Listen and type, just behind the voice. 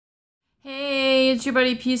Teacher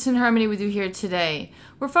Buddy, peace and harmony with you here today.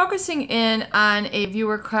 We're focusing in on a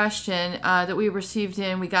viewer question that we received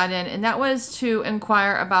we got in, and that was to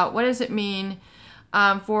inquire about what does it mean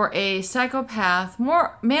for a psychopath,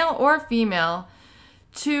 more male or female,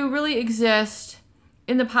 to really exist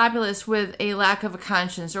in the populace with a lack of a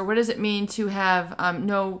conscience, or what does it mean to have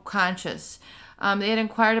no conscience? They had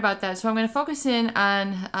inquired about that, so I'm going to focus in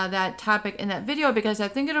on that topic in that video because I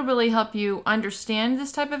think it'll really help you understand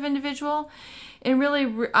this type of individual and really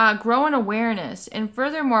grow in awareness. And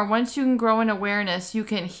furthermore, once you can grow in awareness, you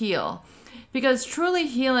can heal. Because truly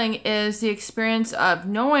healing is the experience of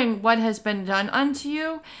knowing what has been done unto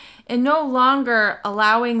you and no longer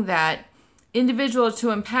allowing that individual to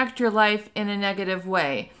impact your life in a negative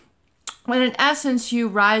way. When in essence you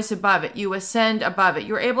rise above it, you ascend above it,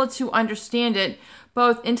 you're able to understand it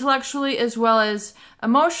both intellectually as well as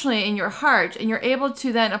emotionally in your heart, and you're able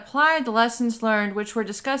to then apply the lessons learned, which we're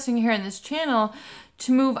discussing here in this channel,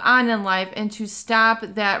 to move on in life and to stop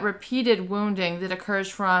that repeated wounding that occurs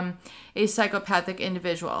from a psychopathic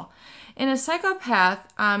individual. And a psychopath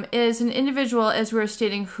is an individual, as we were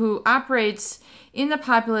stating, who operates in the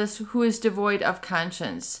populace who is devoid of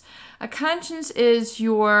conscience. A conscience is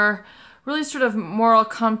your really sort of moral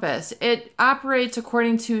compass. It operates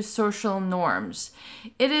according to social norms.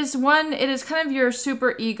 It is kind of your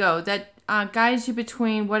super ego that guides you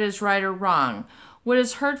between what is right or wrong, what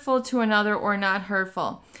is hurtful to another or not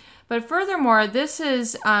hurtful. But furthermore, this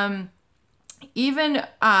is even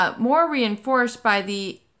more reinforced by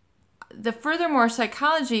the furthermore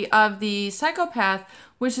psychology of the psychopath,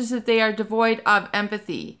 which is that they are devoid of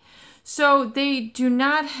empathy. So they do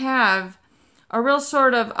not have a real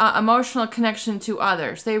sort of emotional connection to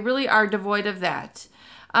others. They really are devoid of that.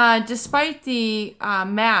 Despite the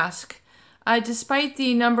mask, despite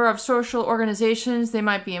the number of social organizations they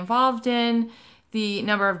might be involved in, the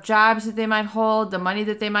number of jobs that they might hold, the money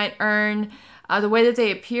that they might earn, the way that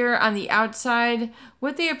they appear on the outside,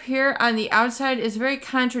 what they appear on the outside is very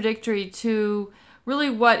contradictory to really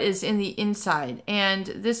what is in the inside. And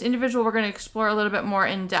this individual we're going to explore a little bit more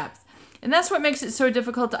in depth. And that's what makes it so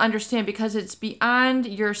difficult to understand, because it's beyond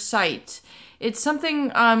your sight. It's something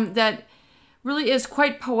that really is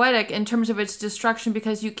quite poetic in terms of its destruction,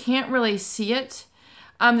 because you can't really see it.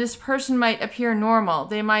 This person might appear normal.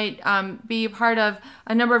 They might be part of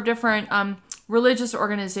a number of different religious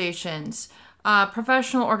organizations,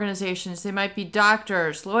 professional organizations. They might be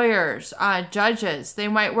doctors, lawyers, judges. They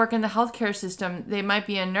might work in the healthcare system. They might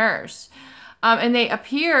be a nurse. And they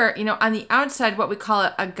appear, on the outside, what we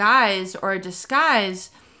call a guise or a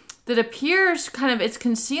disguise that appears kind of, it's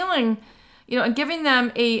concealing, and giving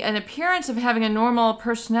them an appearance of having a normal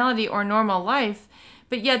personality or normal life.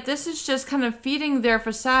 But yet this is just kind of feeding their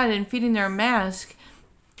facade and feeding their mask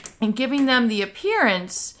and giving them the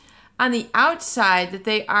appearance on the outside that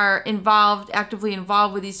they are actively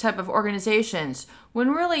involved with these type of organizations,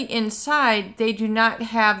 when really inside they do not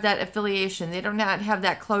have that affiliation. They do not have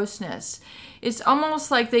that closeness. It's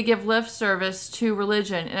almost like they give lip service to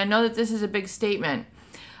religion. And I know that this is a big statement,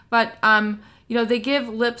 but they give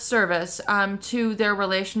lip service to their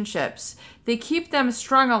relationships. They keep them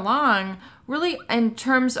strung along really in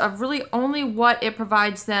terms of really only what it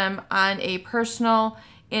provides them on a personal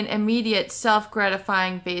and immediate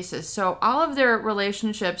self-gratifying basis. So all of their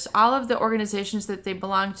relationships, all of the organizations that they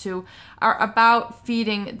belong to are about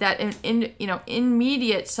feeding that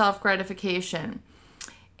immediate self-gratification.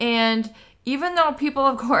 And even though people,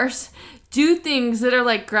 of course, do things that are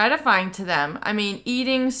like gratifying to them, I mean,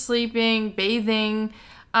 eating, sleeping, bathing,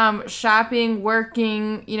 shopping,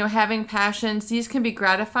 working, having passions, these can be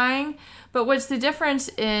gratifying. But what's the difference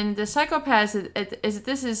in the psychopaths is that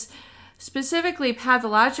this is specifically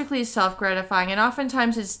pathologically self-gratifying, and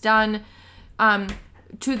oftentimes it's done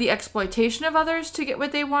to the exploitation of others to get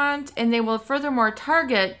what they want, and they will furthermore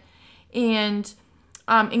target and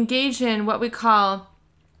engage in what we call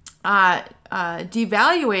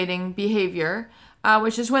devaluating behavior,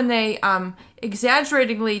 which is when they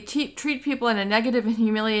exaggeratingly treat people in a negative and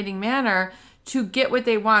humiliating manner to get what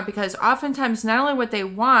they want, because oftentimes not only what they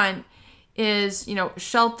want is,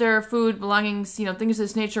 shelter, food, belongings, things of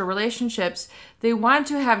this nature, relationships, they want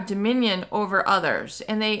to have dominion over others.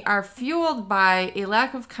 And they are fueled by a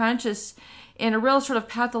lack of conscience and a real sort of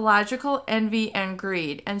pathological envy and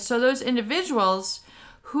greed. And so those individuals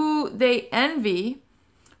who they envy,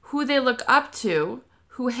 who they look up to,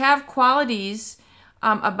 who have qualities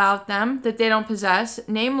about them that they don't possess,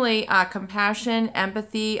 namely compassion,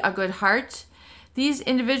 empathy, a good heart, these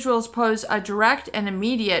individuals pose a direct and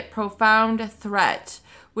immediate profound threat,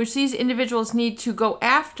 which these individuals need to go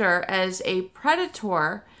after as a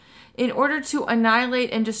predator in order to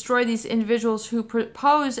annihilate and destroy these individuals who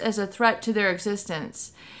pose as a threat to their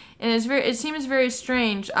existence. And it seems very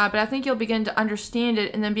strange, but I think you'll begin to understand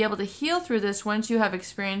it and then be able to heal through this once you have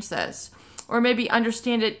experienced this. Or maybe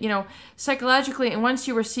understand it, psychologically, and once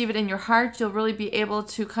you receive it in your heart, you'll really be able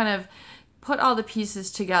to kind of put all the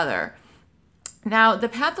pieces together. Now, the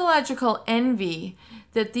pathological envy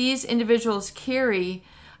that these individuals carry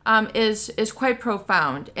is quite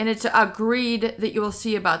profound, and it's a greed that you will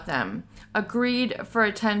see about them. A greed for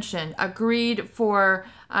attention, a greed for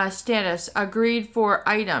status, a greed for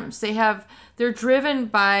items. They're driven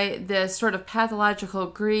by this sort of pathological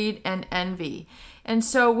greed and envy. And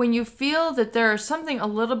so when you feel that there's something a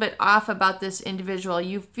little bit off about this individual,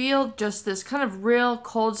 you feel just this kind of real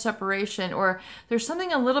cold separation, or there's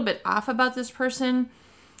something a little bit off about this person,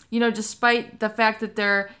 despite the fact that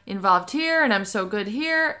they're involved here and I'm so good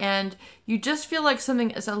here, and you just feel like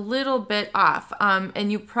something is a little bit off.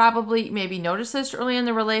 And you probably maybe noticed this early in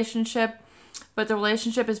the relationship, but the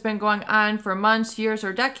relationship has been going on for months, years,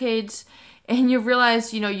 or decades, and you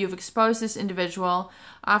realize, you've exposed this individual.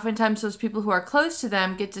 Oftentimes those people who are close to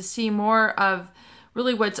them get to see more of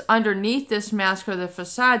really what's underneath this mask or the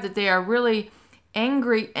facade, that they are really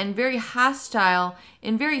angry and very hostile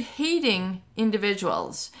and very hating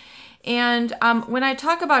individuals. And when I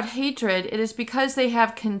talk about hatred, it is because they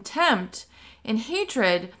have contempt and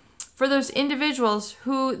hatred for those individuals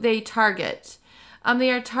who they target.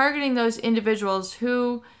 They are targeting those individuals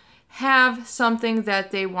who have something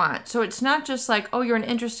that they want. So it's not just like, oh, you're an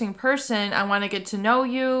interesting person, I want to get to know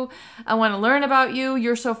you, I want to learn about you,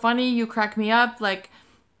 you're so funny, you crack me up. Like,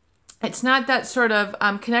 it's not that sort of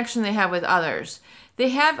connection they have with others. They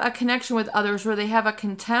have a connection with others where they have a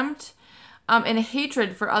contempt and a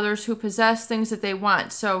hatred for others who possess things that they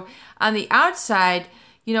want. So on the outside,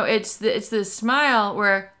 it's this smile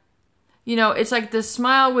where, it's like the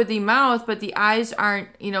smile with the mouth, but the eyes aren't,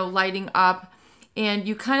 lighting up. And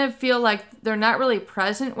you kind of feel like they're not really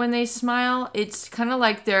present when they smile. It's kind of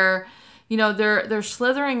like they're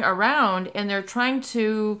slithering around and they're trying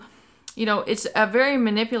to, it's a very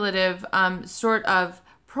manipulative sort of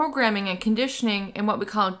programming and conditioning and what we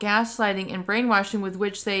call gaslighting and brainwashing, with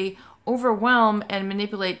which they overwhelm and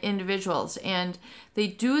manipulate individuals. And they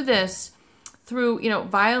do this through,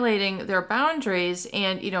 violating their boundaries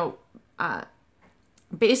and,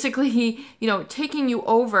 basically, taking you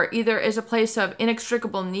over either as a place of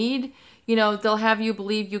inextricable need. They'll have you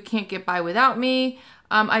believe you can't get by without me.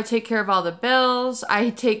 I take care of all the bills. I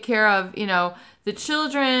take care of, the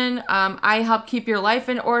children. I help keep your life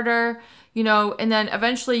in order, and then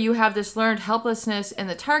eventually you have this learned helplessness in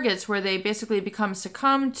the targets where they basically become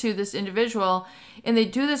succumb to this individual, and they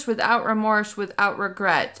do this without remorse, without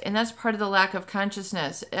regret. And that's part of the lack of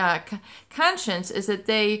consciousness. Conscience is that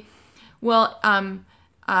they will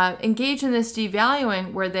engage in this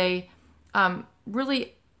devaluing where they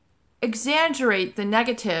really exaggerate the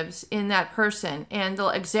negatives in that person, and they'll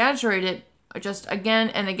exaggerate it just again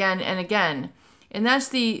and again and again. And that's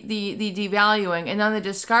the devaluing. And then the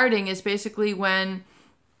discarding is basically when,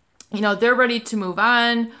 they're ready to move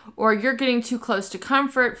on, or you're getting too close to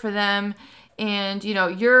comfort for them, and,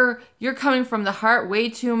 you're coming from the heart way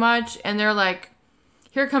too much, and they're like,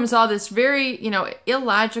 here comes all this very,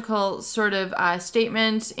 illogical sort of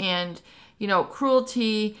statements and,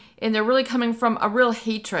 cruelty, and they're really coming from a real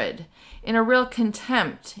hatred and a real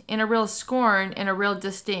contempt and a real scorn and a real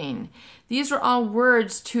disdain. These are all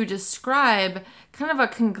words to describe kind of a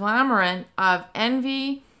conglomerate of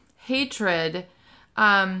envy, hatred,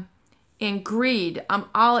 and greed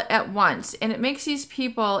all at once. And it makes these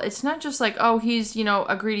people, it's not just like, oh, he's,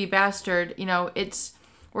 a greedy bastard,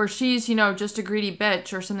 or she's, just a greedy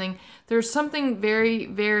bitch or something. There's something very,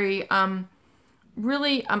 very,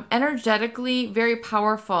 really energetically very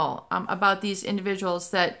powerful about these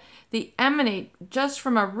individuals, that they emanate just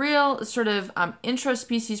from a real sort of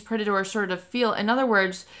intraspecies predator sort of feel. In other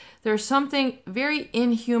words, there's something very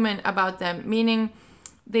inhuman about them, meaning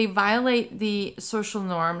they violate the social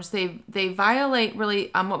norms. They violate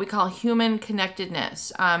really what we call human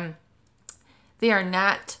connectedness. They are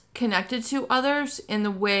not connected to others in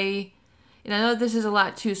the way, and I know this is a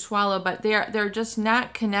lot to swallow, but they're just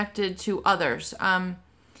not connected to others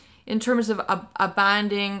in terms of a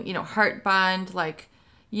bonding, heart bond, like,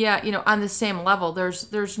 on the same level.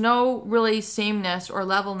 There's no really sameness or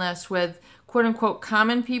levelness with quote unquote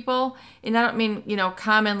common people. And I don't mean,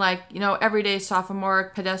 common like, everyday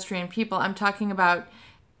sophomoric pedestrian people. I'm talking about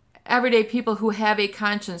everyday people who have a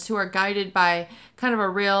conscience, who are guided by kind of a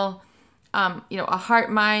real, a heart,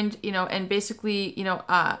 mind, and basically,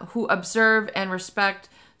 who observe and respect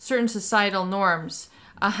certain societal norms.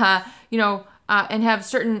 and have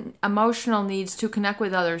certain emotional needs to connect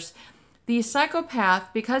with others. The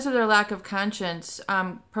psychopath, because of their lack of conscience,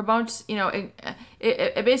 promotes,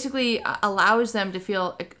 it basically allows them to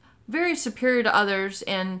feel very superior to others,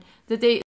 and that